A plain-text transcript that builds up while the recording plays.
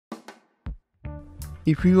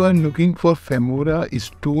If you are looking for Famora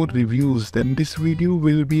Store Reviews, then this video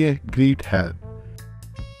will be a great help.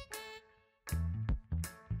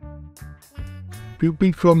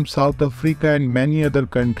 People from South Africa and many other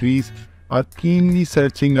countries are keenly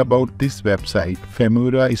searching about this website,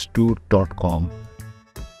 FamoraStore.com.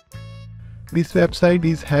 This website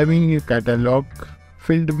is having a catalog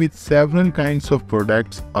filled with several kinds of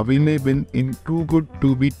products available in too good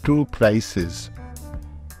to be true prices.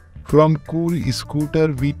 From cool scooter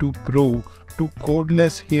V2 Pro to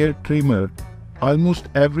cordless hair trimmer, almost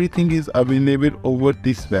everything is available over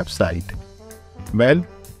this website. Well,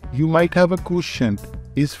 you might have a question,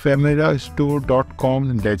 is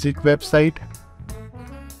FamoraStore.com a legit website?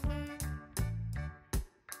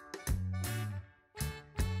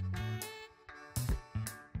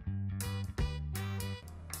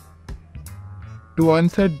 To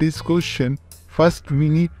answer this question, first we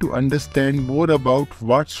need to understand more about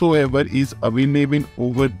whatsoever is available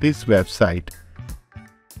over this website.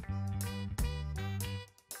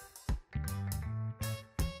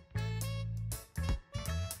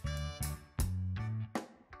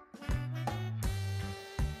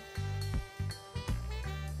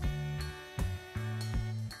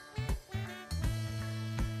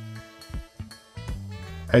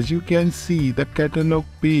 As you can see, the catalog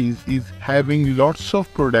page is having lots of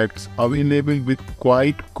products available with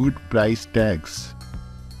quite good price tags.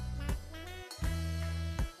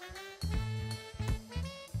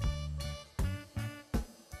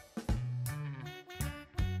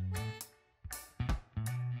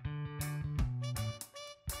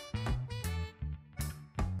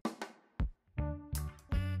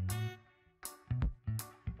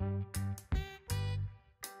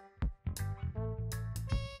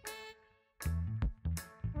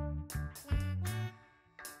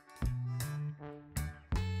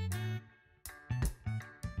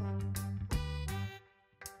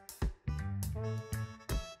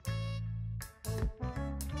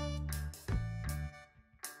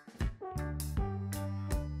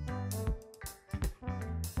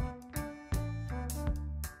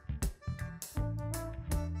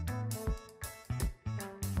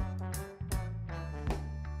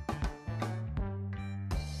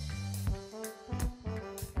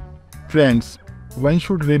 Friends, one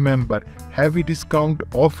should remember, heavy discount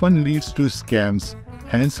often leads to scams.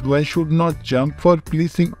 Hence, one should not jump for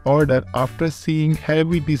placing order after seeing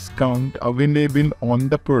heavy discount available on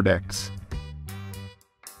the products.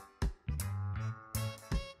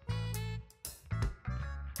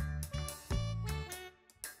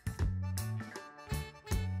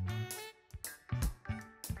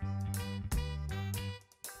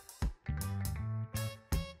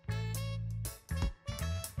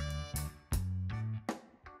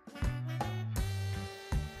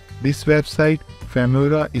 This website,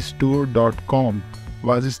 FamoraStore.com,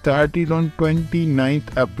 was started on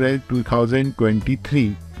 29th April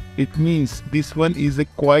 2023. It means this one is a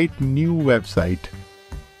quite new website.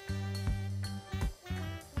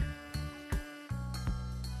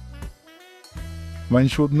 One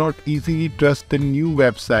should not easily trust the new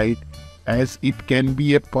website as it can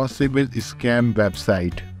be a possible scam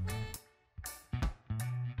website.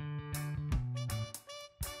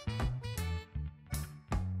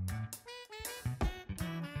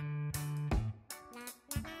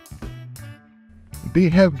 They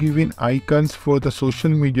have given icons for the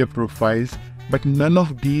social media profiles, but none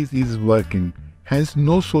of these is working. Hence,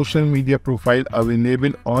 no social media profile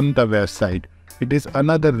available on the website. It is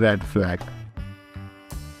another red flag.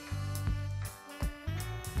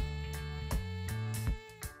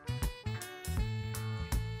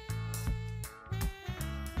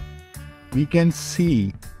 We can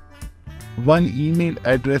see one email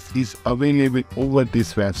address is available over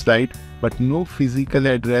this website, but no physical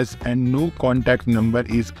address and no contact number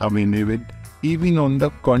is available even on the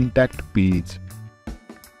contact page.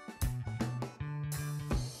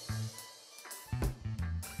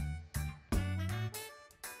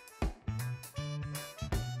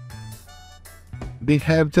 They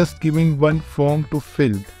have just given one form to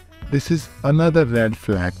fill. This is another red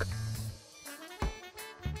flag.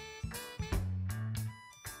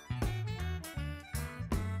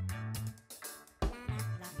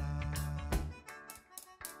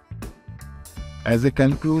 As a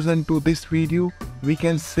conclusion to this video, we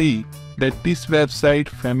can say that this website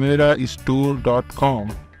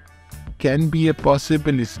FamoraStore.com can be a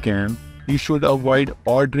possible scam. You should avoid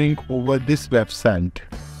ordering over this website.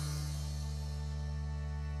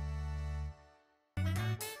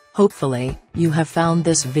 Hopefully, you have found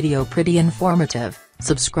this video pretty informative.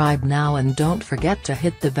 Subscribe now and don't forget to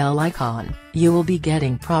hit the bell icon. You will be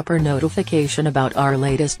getting proper notification about our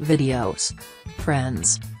latest videos.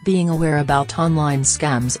 Friends, being aware about online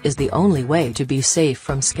scams is the only way to be safe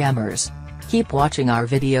from scammers. Keep watching our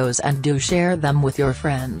videos and do share them with your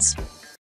friends.